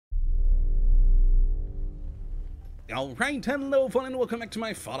Alright, hello fun and welcome back to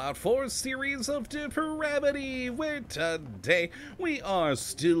my Fallout 4 series of Depravity, where today we are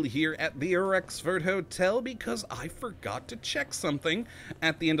still here at the Rexford Hotel because I forgot to check something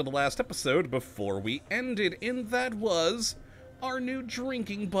at the end of the last episode before we ended, and that was our new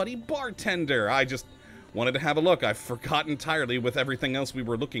drinking buddy bartender. I just wanted to have a look. I forgot entirely with everything else we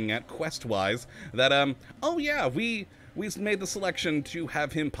were looking at quest-wise that, oh yeah, we made the selection to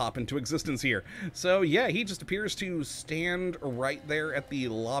have him pop into existence here. So yeah, he just appears to stand right there at the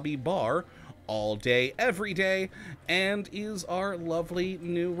lobby bar all day, every day, and is our lovely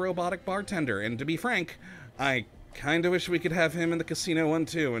new robotic bartender. And to be frank, I kinda wish we could have him in the casino one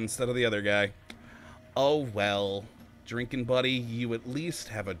too, instead of the other guy. Oh well, drinking buddy, you at least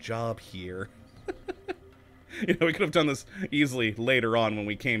have a job here. You know, we could have done this easily later on when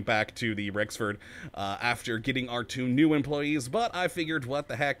we came back to the Rexford after getting our 2 new employees, but I figured, what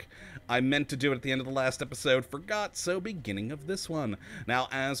the heck, I meant to do it at the end of the last episode, forgot, so beginning of this one. Now,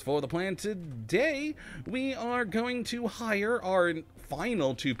 as for the plan today, we are going to hire our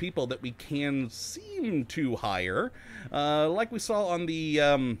final 2 people that we can seem to hire, like we saw on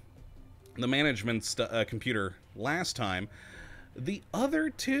the management computer last time. The other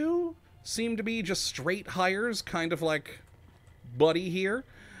 2 seem to be just straight hires, kind of like Buddy here,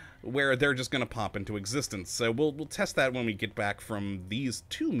 where they're just going to pop into existence. So we'll test that when we get back from these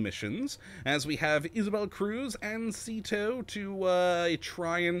 2 missions, as we have Isabel Cruz and Cito to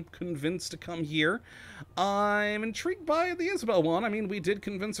try and convince to come here. I'm intrigued by the Isabel one. I mean, we did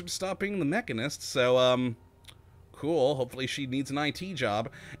convince her to stop being the mechanist, so cool. Hopefully she needs an IT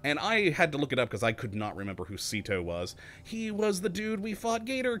job. And I had to look it up because I could not remember who Cito was. He was the dude we fought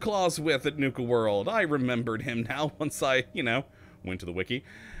Gator Claws with at Nuka World. I remembered him now once I, you know, went to the wiki.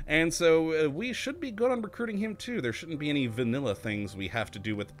 And so we should be good on recruiting him too. There shouldn't be any vanilla things we have to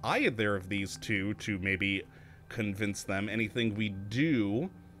do with either of these 2 to maybe convince them. Anything we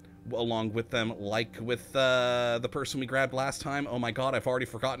do along with them, like with the person we grabbed last time. Oh my god, I've already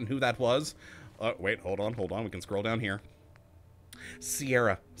forgotten who that was. Wait, hold on, we can scroll down here.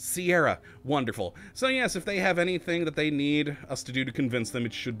 Sierra, wonderful. So yes, if they have anything that they need us to do to convince them,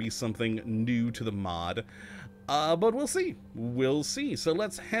 it should be something new to the mod. But we'll see. So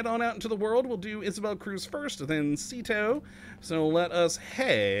let's head on out into the world. We'll do Isabel Cruz first, then Cito. So let us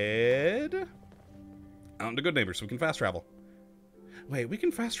head out into Good Neighbor so we can fast travel. Wait, we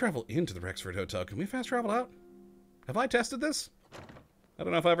can fast travel into the Rexford Hotel. Can we fast travel out? Have I tested this? I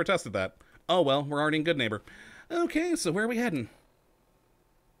don't know if I ever tested that. Oh well, we're already in Good Neighbor. Okay, so where are we heading?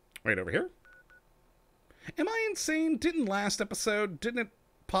 Right over here? Am I insane? Didn't it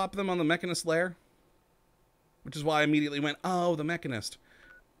pop them on the Mechanist lair? Which is why I immediately went, oh, the Mechanist.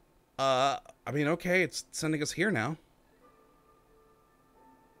 I mean, okay, it's sending us here now.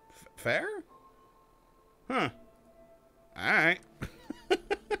 Fair? Huh. Alright.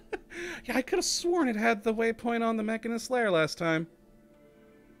 Yeah, I could have sworn it had the waypoint on the Mechanist lair last time.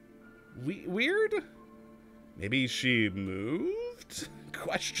 Weird? Maybe she moved?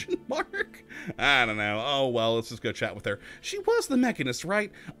 Question mark? I don't know. Oh, well, let's just go chat with her. She was the Mechanist,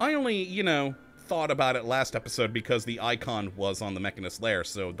 right? I only, you know, thought about it last episode because the icon was on the Mechanist lair,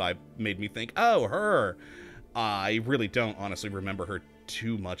 so that made me think, oh, her. I really don't honestly remember her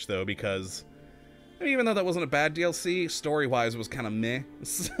too much, though, because I mean, even though that wasn't a bad DLC, story-wise, it was kind of meh.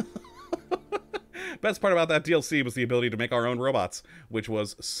 Best part about that DLC was the ability to make our own robots, which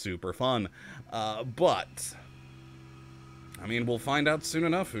was super fun. But I mean, we'll find out soon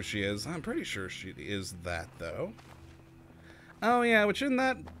enough who she is. I'm pretty sure she is that, though. Oh, yeah, which in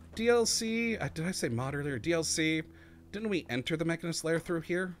that DLC... did I say mod earlier? DLC? Didn't we enter the Mechanist lair through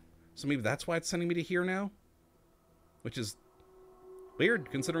here? So maybe that's why it's sending me to here now? Which is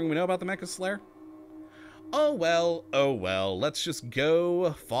weird, considering we know about the Mechanist lair. Oh well, let's just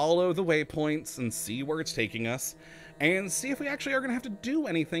go follow the waypoints and see where it's taking us, and see if we actually are going to have to do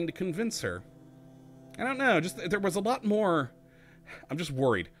anything to convince her. I don't know, just there was a lot more. I'm just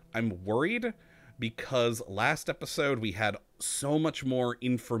worried. I'm worried because last episode we had so much more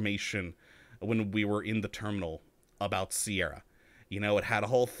information when we were in the terminal about Sierra. You know, it had a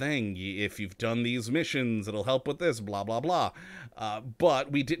whole thing. If you've done these missions, it'll help with this, blah, blah, blah.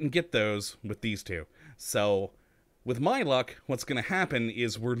 But we didn't get those with these 2. So, with my luck, what's going to happen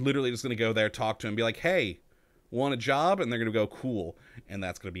is we're literally just going to go there, talk to him, be like, hey, want a job? And they're going to go, cool. And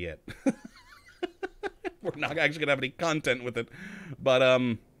that's going to be it. We're not actually going to have any content with it. But,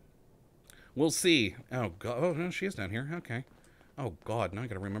 we'll see. Oh, God. Oh, no, she is down here. Okay. Oh, God. Now I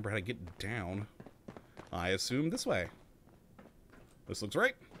got to remember how to get down. I assume this way. This looks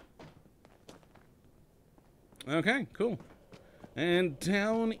right. Okay, cool. And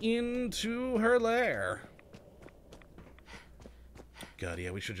down into her lair. God,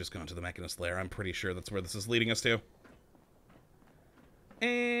 yeah, we should just gone to the Mechanist lair. I'm pretty sure that's where this is leading us to.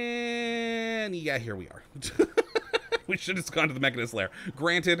 And yeah, here we are. We should have gone to the Mechanist lair.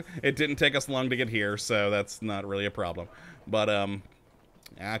 Granted, it didn't take us long to get here, so that's not really a problem. But,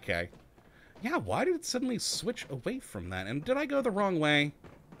 okay. Yeah, why did it suddenly switch away from that? And did I go the wrong way?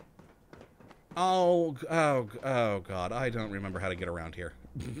 Oh, God, I don't remember how to get around here.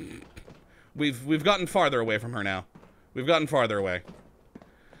 We've gotten farther away from her now. We've gotten farther away.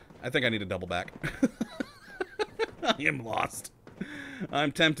 I think I need to double back. I am lost.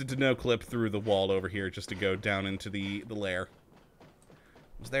 I'm tempted to no-clip through the wall over here just to go down into the lair.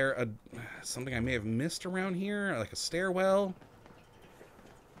 Was there something I may have missed around here? Like a stairwell?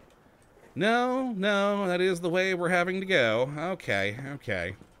 No, that is the way we're having to go.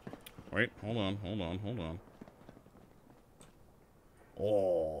 Okay. Wait, hold on.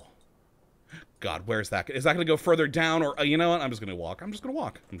 Oh. God, where's that? Is that going to go further down? Or, you know what? I'm just going to walk.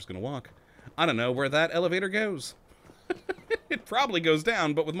 I don't know where that elevator goes. It probably goes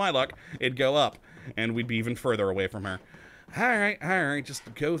down, but with my luck, it'd go up. And we'd be even further away from her. Alright.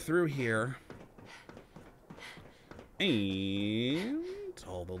 Just go through here. And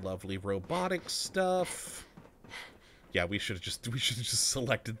all the lovely robotic stuff. Yeah, we should have just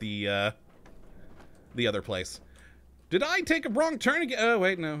selected the other place. Did I take a wrong turn again? Oh,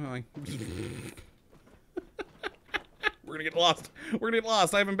 wait, no. We're gonna get lost.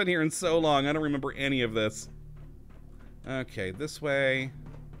 I haven't been here in so long. I don't remember any of this. Okay, this way.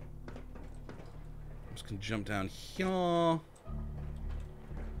 I'm just gonna jump down here.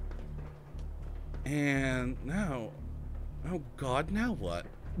 And now, oh God, now what?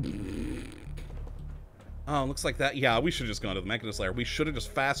 Oh, looks like that. Yeah, we should have just gone to the Mechanist lair. We should have just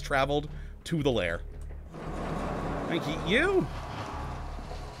fast traveled to the lair. Thank you.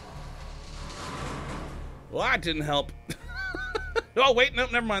 Well, that didn't help. Oh, wait,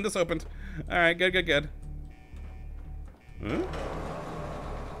 nope, never mind. This opened. All right, good. Huh?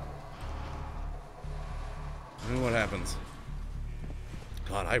 And what happens?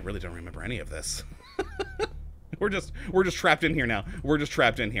 God, I really don't remember any of this. We're just trapped in here now.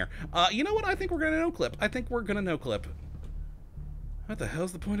 You know what? I think we're gonna no-clip. What the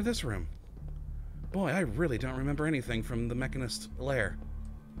hell's the point of this room? Boy, I really don't remember anything from the Mechanist lair.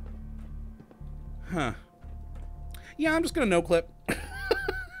 Huh. Yeah, I'm just gonna no-clip.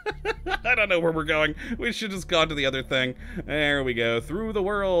 I don't know where we're going. We should just gone to the other thing. There we go. Through the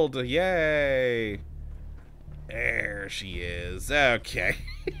world. Yay. There she is. Okay.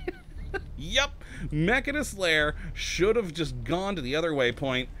 Yep. Mechanist lair. Should have just gone to the other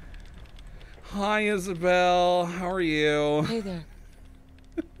waypoint. Hi, Isabel. How are you? Hey there.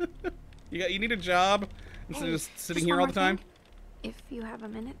 You need a job instead of just sitting here all the time? If you have a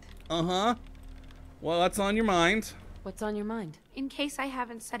minute. Uh-huh. Well, that's on your mind. What's on your mind? In case I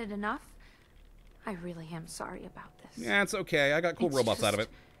haven't said it enough, I really am sorry about this. Yeah, it's okay. I got cool robots out of it.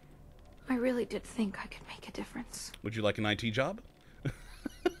 I really did think I could make a difference. Would you like an IT job?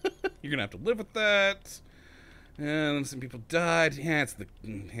 You're gonna have to live with that. And some people died. Yeah, it's the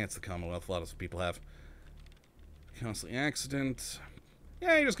Commonwealth. A lot of people have. Constantly accident.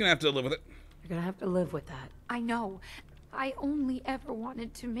 Yeah, you're just gonna have to live with it. You're gonna have to live with that. I know. I only ever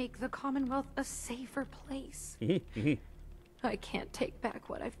wanted to make the Commonwealth a safer place. I can't take back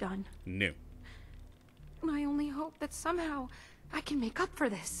what I've done. No. I only hope that somehow I can make up for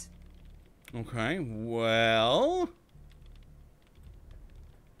this. Okay, well...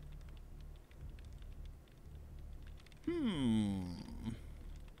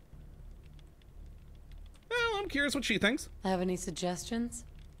 Well, I'm curious what she thinks. Have any suggestions?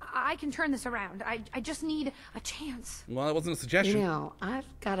 I can turn this around. I just need a chance. Well, that wasn't a suggestion. You know, I've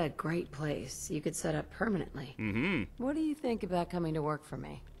got a great place you could set up permanently. What do you think about coming to work for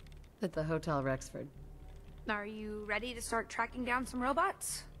me? At the Hotel Rexford. Are you ready to start tracking down some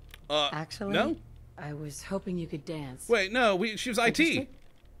robots? Actually, no. I was hoping you could dance. Wait, no, she was IT. Interested?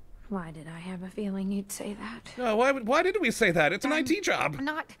 Why did I have a feeling you'd say that? No, why did we say that? It's an IT job. I'm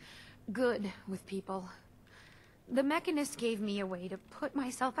not good with people. The Mechanist gave me a way to put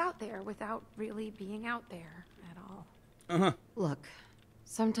myself out there without really being out there at all. Look,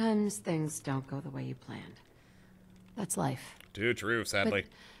 sometimes things don't go the way you planned. That's life. Too true, sadly.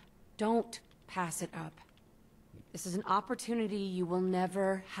 But don't pass it up. This is an opportunity you will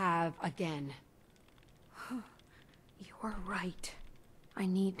never have again. You're right. I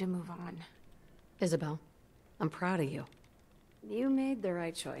need to move on. Isabel, I'm proud of you. You made the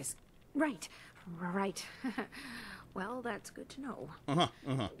right choice. Right. Well, that's good to know.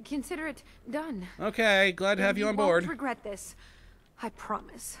 Consider it done. Okay, glad to have you on board. Won't regret this. I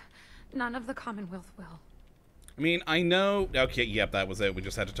promise. None of the Commonwealth will. I mean, I know... Okay, yep, that was it. We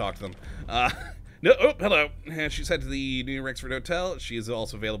just had to talk to them. No, oh, hello. She's headed to the New Rexford Hotel. She is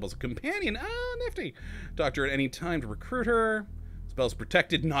also available as a companion. Ah, nifty. Talk to her at any time to recruit her. Spells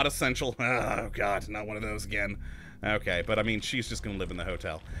protected, not essential. Oh, God, not one of those again. Okay, but I mean, she's just going to live in the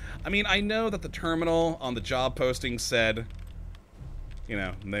hotel. I mean, I know that the terminal on the job posting said, you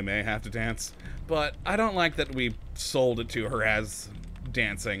know, they may have to dance, but I don't like that we sold it to her as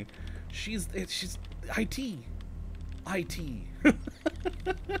dancing. She's IT. IT.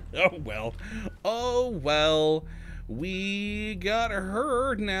 Oh, well. Oh, well. We got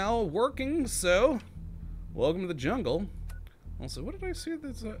her now working, so welcome to the jungle. Also, what did I see?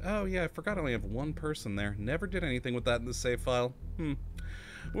 That's oh, yeah, I forgot I only have one person there. Never did anything with that in the save file.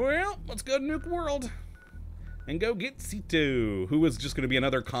 Well, let's go to Nuke World and go get Cito, who is just going to be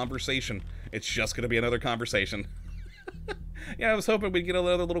another conversation. It's just going to be another conversation. Yeah, I was hoping we'd get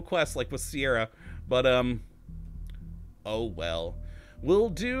another little quest like with Sierra, but, oh, well. We'll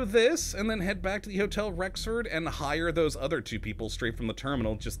do this and then head back to the Hotel Rexford and hire those other two people straight from the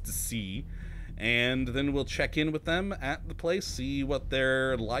terminal just to see. And then we'll check in with them at the place, see what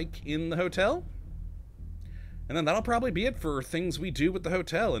they're like in the hotel. And then that'll probably be it for things we do with the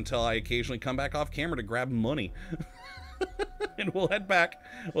hotel until I occasionally come back off camera to grab money. And we'll head back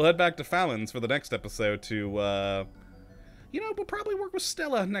to Fallon's for the next episode to, you know, we'll probably work with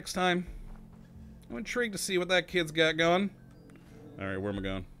Stella next time. I'm intrigued to see what that kid's got going. Alright, where am I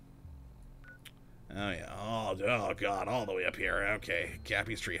going? Oh, yeah. Oh, God, all the way up here. Okay,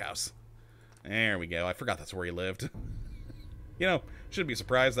 Cappy's treehouse. There we go. I forgot that's where he lived. You know, shouldn't be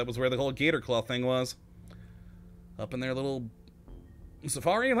surprised that was where the whole gator claw thing was. Up in their little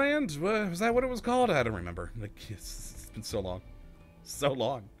safari land? Was that what it was called? I don't remember. Like, it's been so long. So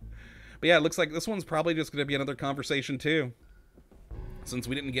long. But yeah, it looks like this one's probably just going to be another conversation, too. Since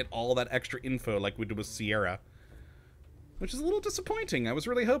we didn't get all that extra info like we did with Sierra. Which is a little disappointing. I was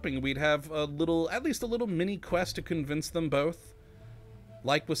really hoping we'd have a little, at least a little mini quest to convince them both.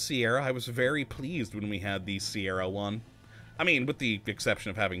 Like with Sierra, I was very pleased when we had the Sierra one. I mean, with the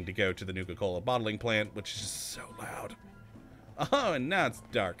exception of having to go to the Nuka-Cola bottling plant, which is just so loud. Oh, and now it's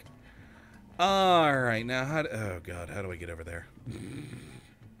dark. Alright, now oh God, how do I get over there?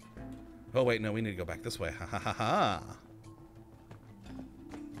 Oh wait, no, we need to go back this way. Ha ha ha ha.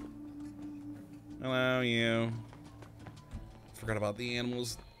 Hello, you. Forgot about the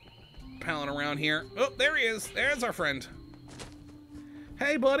animals palling around here. Oh, there he is. There's our friend.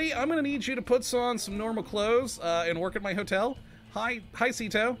 Hey, buddy, I'm gonna need you to put on some normal clothes and work at my hotel. Hi,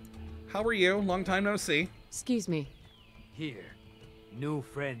 Cito. How are you? Long time no see. Excuse me. Here, new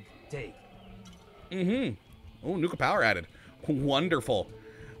friend, take. Oh, Nuka power added. Wonderful.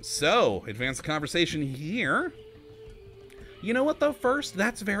 So, advance the conversation here. You know what, though, first?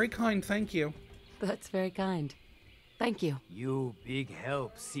 That's very kind, thank you. That's very kind. Thank you. You big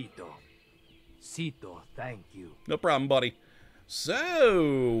help, Cito. Cito, thank you. No problem, buddy.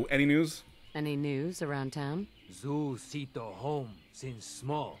 So, any news? Any news around town? Zoo Cito home since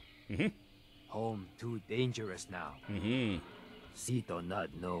small. Home too dangerous now. Cito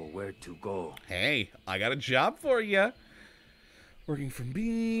not know where to go. Hey, I got a job for you. Working from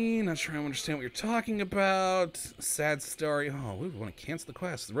B, not sure I understand what you're talking about. Sad story. Oh, we want to cancel the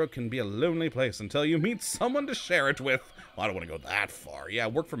quest. The road can be a lonely place until you meet someone to share it with. Well, I don't want to go that far. Yeah,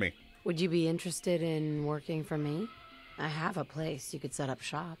 work for me. Would you be interested in working for me? I have a place you could set up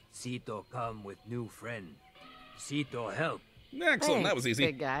shop. Cito come with new friend. Cito help. Excellent, that was Thanks, easy.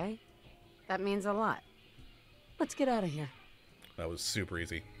 big guy. That means a lot. Let's get out of here. That was super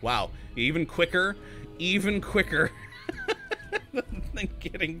easy. Wow, even quicker than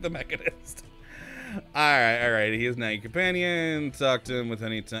getting the mechanist. Alright, he is now your companion. Talk to him with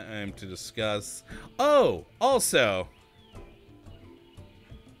any time to discuss. Oh, also,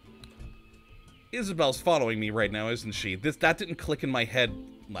 Isabel's following me right now, isn't she? That didn't click in my head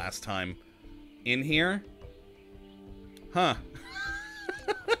last time. In here? Huh.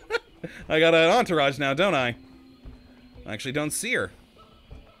 I got an entourage now, don't I? I actually don't see her.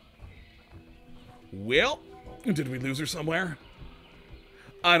 Well, did we lose her somewhere?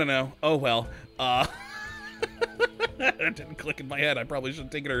 I don't know. Oh well. That didn't click in my head. I probably should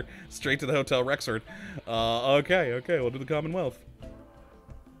have taken her straight to the Hotel Rexford. Okay, we'll do the Commonwealth.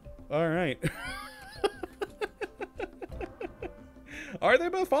 Alright. Are they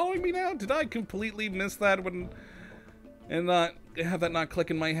both following me now? Did I completely miss that and not have that not click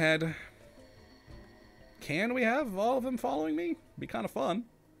in my head? Can we have all of them following me? Be kind of fun.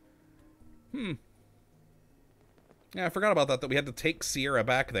 Yeah, I forgot about that we had to take Sierra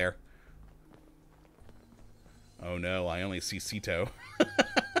back there. Oh no, I only see Cito.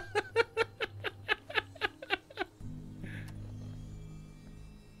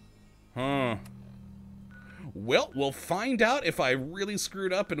 Well, we'll find out if I really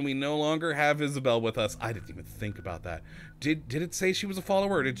screwed up and we no longer have Isabel with us. I didn't even think about that. Did it say she was a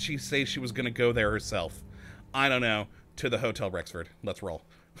follower, or did she say she was going to go there herself? I don't know. To the Hotel Rexford. Let's roll.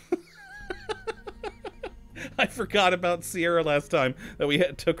 I forgot about Sierra last time, that we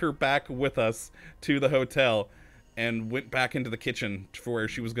took her back with us to the hotel and went back into the kitchen for where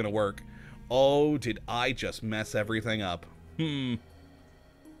she was going to work. Oh, did I just mess everything up?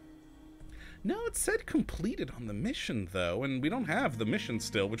 No, it said completed on the mission, though, and we don't have the mission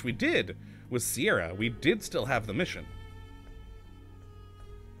still, which we did with Sierra. We did still have the mission.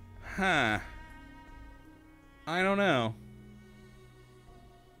 Huh. I don't know.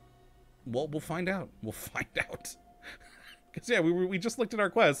 Well, we'll find out. We'll find out. Because, yeah, we just looked at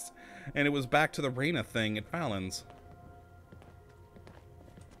our quest, and it was back to the Reyna thing at Fallon's.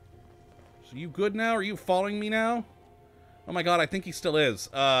 So you good now? Are you following me now? Oh my god, I think he still is.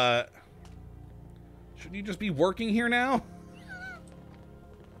 Should you just be working here now?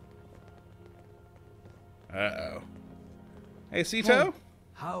 Uh-oh. Hey, Sito? Hey.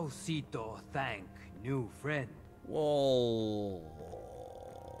 How Sito thank new friend? Well...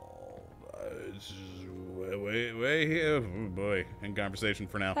 wait here. Oh boy, in conversation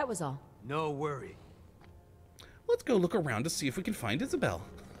for now. That was all. No worry. Let's go look around to see if we can find Isabel.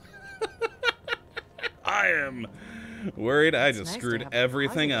 I am worried I just screwed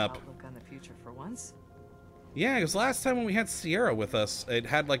everything up. Outlook on the future for once. Yeah, because last time when we had Sierra with us, it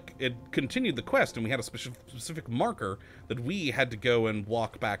had it continued the quest, and we had a specific marker that we had to go and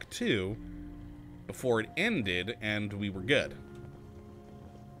walk back to before it ended, and we were good.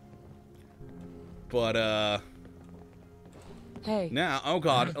 But, Hey. now, oh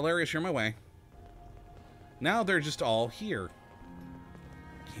god, Hilarious, you're in my way. Now they're just all here.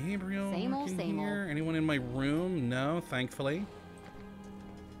 Gabriel, Same old, in same here? Anyone in my room? No, thankfully.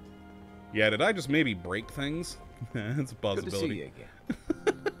 Yeah, did I just maybe break things? It's a possibility. Good to see you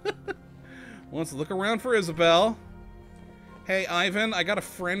again. Let's look around for Isabel. Hey, Ivan, I got a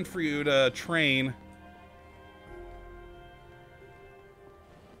friend for you to train.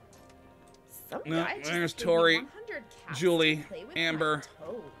 Some No, guy just there's gave me Tori, 100 cats Julie, to play with Amber. my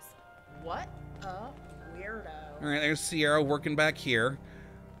toes. What a weirdo. All right, there's Sierra working back here.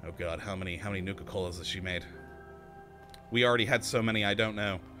 Oh god, how many Nuka-Colas has she made? We already had so many, I don't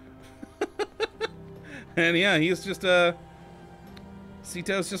know. And yeah, he's just,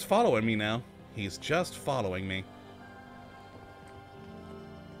 Sito's just following me now. He's just following me.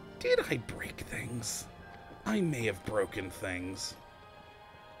 Did I break things? I may have broken things.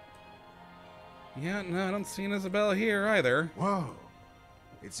 Yeah, no, I don't see an Isabel here either. Whoa,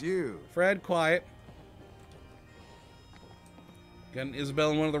 it's you. Fred, quiet. Got an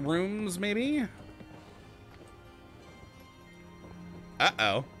Isabel in one of the rooms, maybe?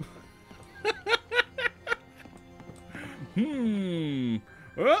 Uh-oh.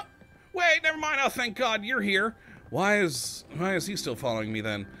 Oh, wait, never mind. Oh, thank God you're here. Why is he still following me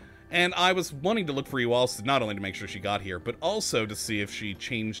then? And I was wanting to look for you also, not only to make sure she got here, but also to see if she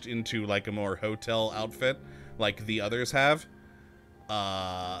changed into like a more hotel outfit like the others have.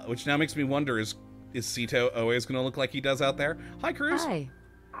 Which now makes me wonder, is Sito always going to look like he does out there? Hi, Cruz. Hi.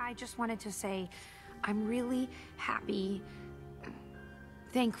 I just wanted to say I'm really happy,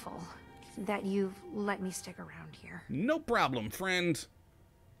 thankful that you've let me stick around here. No problem, friend.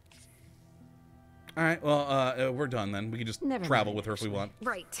 All right, well, we're done then. We can just Never travel mind, with her if we want.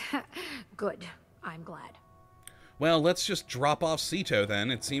 Right. Good. I'm glad. Well, let's just drop off Sito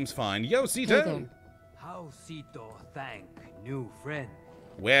then. It seems fine. Yo, Hey Sito! there. How Sito thank new friend?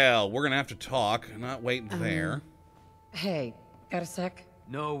 Well, we're gonna have to talk, not wait there. Hey, got a sec?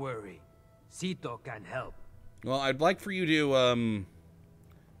 No worry. Sito can help. Well, I'd like for you to,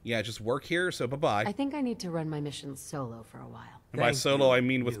 yeah, just work here, so bye-bye. I think I need to run my mission solo for a while. And by Thank solo, you, I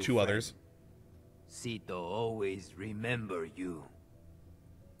mean with new two friend. others. Sito always remember you.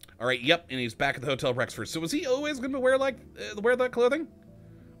 All right, yep, and he's back at the Hotel Rexford. So was he always gonna wear, like, wear that clothing?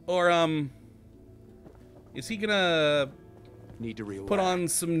 Or, is he gonna Need to relax. put on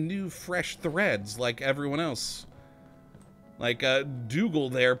some new, fresh threads like everyone else? Like,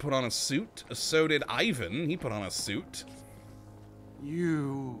 Dougal there put on a suit. So did Ivan. He put on a suit.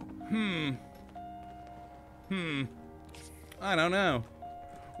 You. I don't know.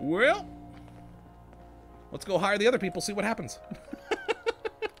 Well, let's go hire the other people, see what happens.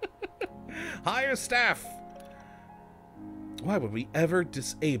 Hire staff. Why would we ever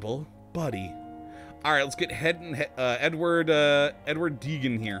disable Buddy? All right, let's get Edward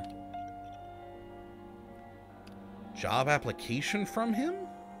Deegan here. Job application from him?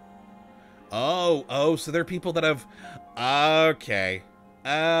 Oh, so there are people that have... Okay.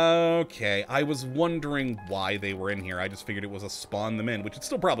 Okay, I was wondering why they were in here. I just figured it was a spawn them in, which it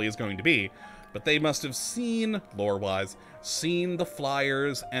still probably is going to be. But they must have seen, lore-wise, seen the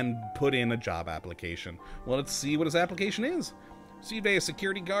flyers and put in a job application. Well, let's see what his application is. Received a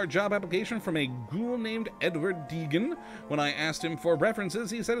security guard job application from a ghoul named Edward Deegan. When I asked him for references,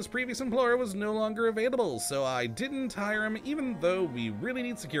 he said his previous employer was no longer available, so I didn't hire him, even though we really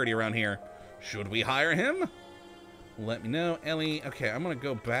need security around here. Should we hire him? Let me know, Ellie. Okay, I'm gonna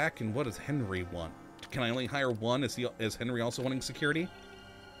go back, and what does Henry want? Can I only hire one? Is Henry also wanting security?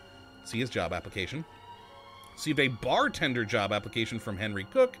 See his job application. Received a bartender job application from Henry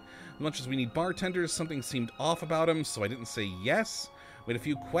Cook. As much as we need bartenders, something seemed off about him, so I didn't say yes. We had a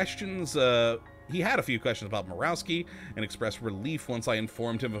few questions. He had a few questions about Murawski and expressed relief once I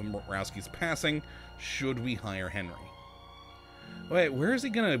informed him of Murawski's passing. Should we hire Henry? Wait, where is he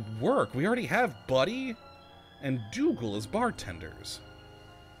gonna work? We already have Buddy and Dougal as bartenders.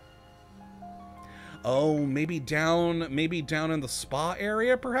 Oh, maybe down in the spa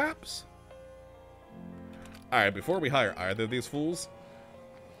area, perhaps? Alright, before we hire either of these fools,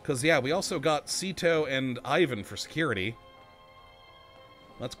 because, yeah, we also got Cito and Ivan for security.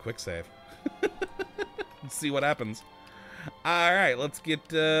 Let's quick save. Let's see what happens. Alright, let's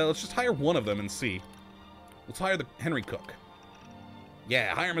just hire one of them and see. Let's hire the Henry Cook.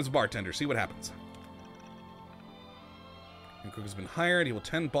 Yeah, hire him as a bartender, see what happens. Henry Cook has been hired. He will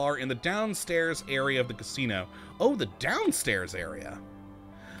tend bar in the downstairs area of the casino. Oh, the downstairs area.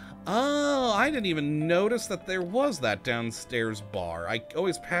 Oh, I didn't even notice that there was that downstairs bar. I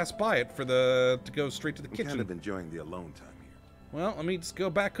always pass by it to go straight to the kitchen. Kind of enjoying the alone time here. Well, let me just go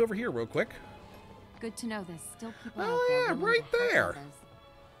back over here real quick. Good to know there's still people out Oh there yeah, willing right to help there. others.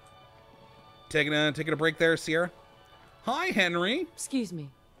 Taking a break there, Sierra. Hi, Henry. Excuse me.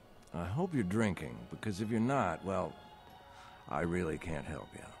 I hope you're drinking, because if you're not, well, I really can't help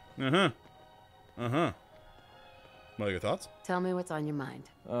you. Uh-huh. What are your thoughts? Tell me what's on your mind.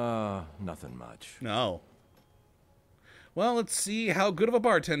 Nothing much. No. Well, let's see how good of a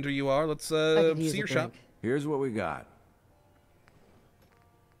bartender you are. Let's I could use see a your shop. drink. Here's what we got.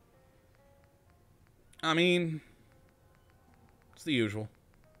 I mean, it's the usual.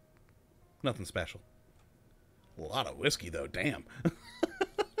 Nothing special. A lot of whiskey, though. Damn.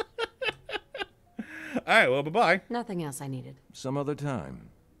 All right, well, bye-bye. Nothing else I needed. Some other time.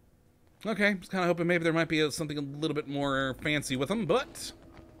 Okay, just kind of hoping maybe there might be something a little bit more fancy with him, but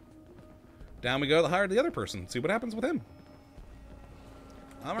down we go to hire the other person. See what happens with him.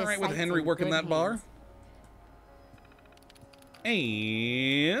 I'm all This right with site's Henry in working good that bar. hands.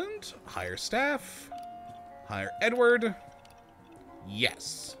 And hire staff. Hire Edward.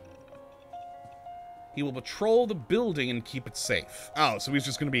 Yes. He will patrol the building and keep it safe. Oh, so he's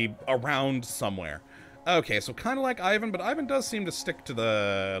just going to be around somewhere. Okay, so kind of like Ivan, but Ivan does seem to stick to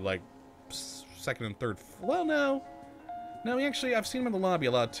the, like, second and third. Well, no. No, actually, I've seen him in the lobby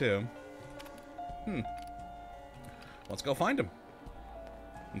a lot, too. Let's go find him.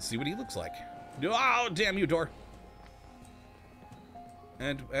 And see what he looks like. Oh, damn you, door.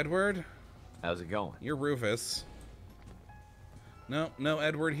 Edward? How's it going? You're Rufus. No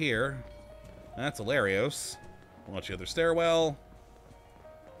Edward here. That's Hilarios. Watch the other stairwell.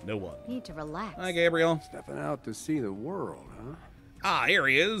 No one. Need to relax. Hi, Gabriel. Stepping out to see the world, huh? Ah, here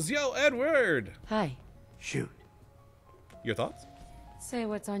he is. Yo, Edward. Hi. Shoot. Your thoughts? Say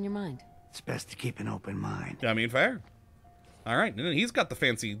what's on your mind. It's best to keep an open mind. I mean, fair. All right, and then he's got the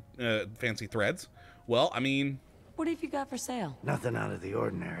fancy threads. Well, I mean, What have you got for sale? Nothing out of the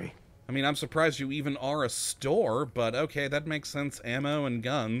ordinary. I'm surprised you even are a store, but okay, that makes sense. Ammo and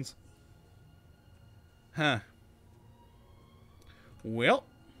guns. Huh. Well.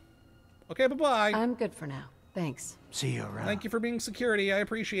 Okay, bye-bye. I'm good for now. Thanks. See you around. Thank you for being security. I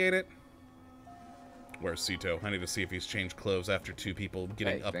appreciate it. Where's Cito? I need to see if he's changed clothes after two people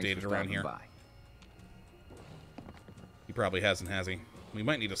getting updated around here. He probably hasn't, has he? We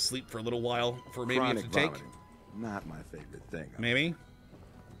might need to sleep for a little while for maybe Chronic to take. vomiting. Not my favorite thing. Maybe.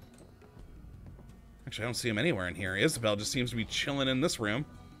 Actually, I don't see him anywhere in here. Isabel just seems to be chilling in this room.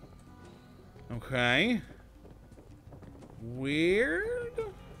 Okay. Weird.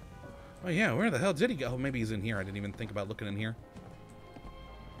 Oh, yeah, where the hell did he go? Oh, maybe he's in here. I didn't even think about looking in here.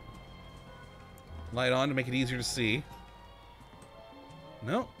 Light on to make it easier to see.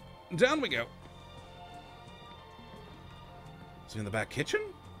 No. Down we go. Is he in the back kitchen?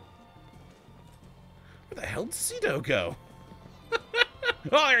 Where the hell did Cito go?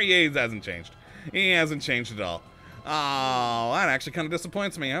 Oh, there he is. He hasn't changed. He hasn't changed at all. Oh, that actually kind of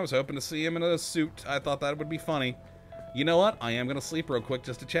disappoints me. I was hoping to see him in a suit. I thought that would be funny. You know what? I am going to sleep real quick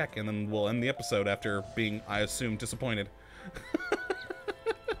just to check, and then we'll end the episode after being, I assume, disappointed.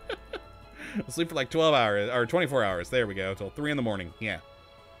 Sleep for like 12 hours, or 24 hours. There we go, till 3 in the morning. Yeah.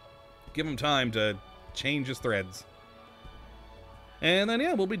 Give him time to change his threads. And then,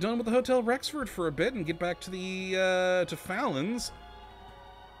 yeah, we'll be done with the Hotel Rexford for a bit and get back to the, to Fallon's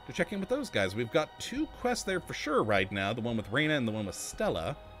to check in with those guys. We've got 2 quests there for sure right now. The one with Reyna and the one with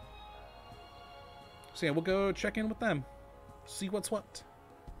Stella. So, yeah, we'll go check in with them. See what's what.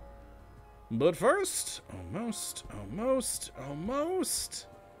 But first, almost.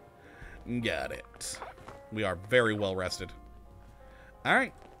 Got it. We are very well rested.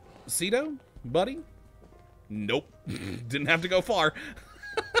 Alright. Cito, buddy? Nope. Didn't have to go far.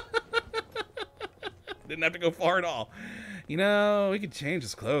 Didn't have to go far at all. You know, we could change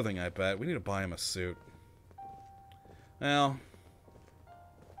his clothing, I bet. We need to buy him a suit. Well,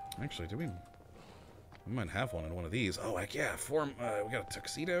 actually, do we might have one in one of these. Oh, heck yeah. We got a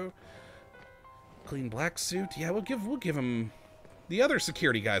tuxedo. Clean black suit. Yeah, we'll give him... The other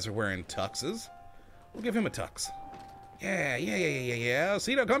security guys are wearing tuxes. We'll give him a tux. Yeah.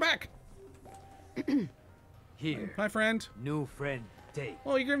 Cito, come back! Here. Hi, friend. New friend, take.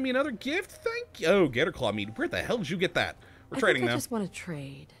 Oh, you're giving me another gift? Thank you. Oh, Gator Claw meat. Where the hell did you get that? We're trading now. I just want to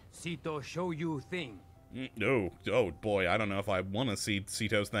trade. Cito show you thing. No. Oh, boy. I don't know if I want to see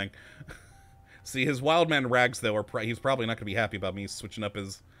Cito's thing. See, his Wildman rags, though, he's probably not going to be happy about me switching up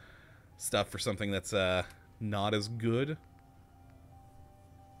his stuff for something that's not as good.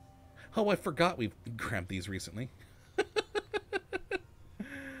 Oh, I forgot we've grabbed these recently.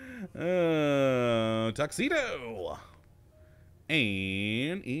 Tuxedo.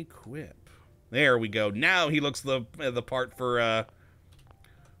 And equip. There we go. Now he looks the part for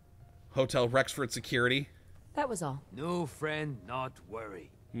Hotel Rexford security. That was all. New friend, not worry.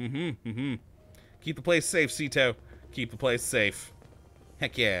 Keep the place safe, Cito. Keep the place safe.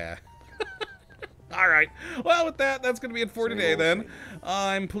 Heck yeah. Alright. Well, with that, that's going to be it for today, then.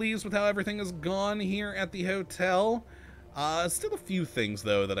 I'm pleased with how everything has gone here at the hotel. Still a few things,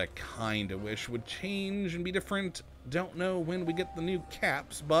 though, that I kind of wish would change and be different. Don't know when we get the new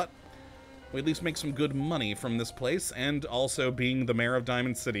caps, but we at least make some good money from this place, and also being the mayor of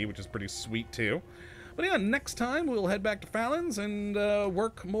Diamond City, which is pretty sweet, too. But yeah, next time we'll head back to Fallon's and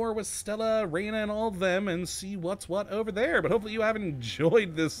work more with Stella, Reyna, and all of them and see what's what over there. But hopefully you have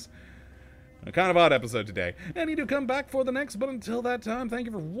enjoyed this kind of odd episode today. And you do come back for the next, but until that time, thank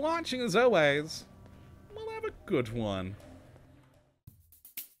you for watching as always. We'll have a good one.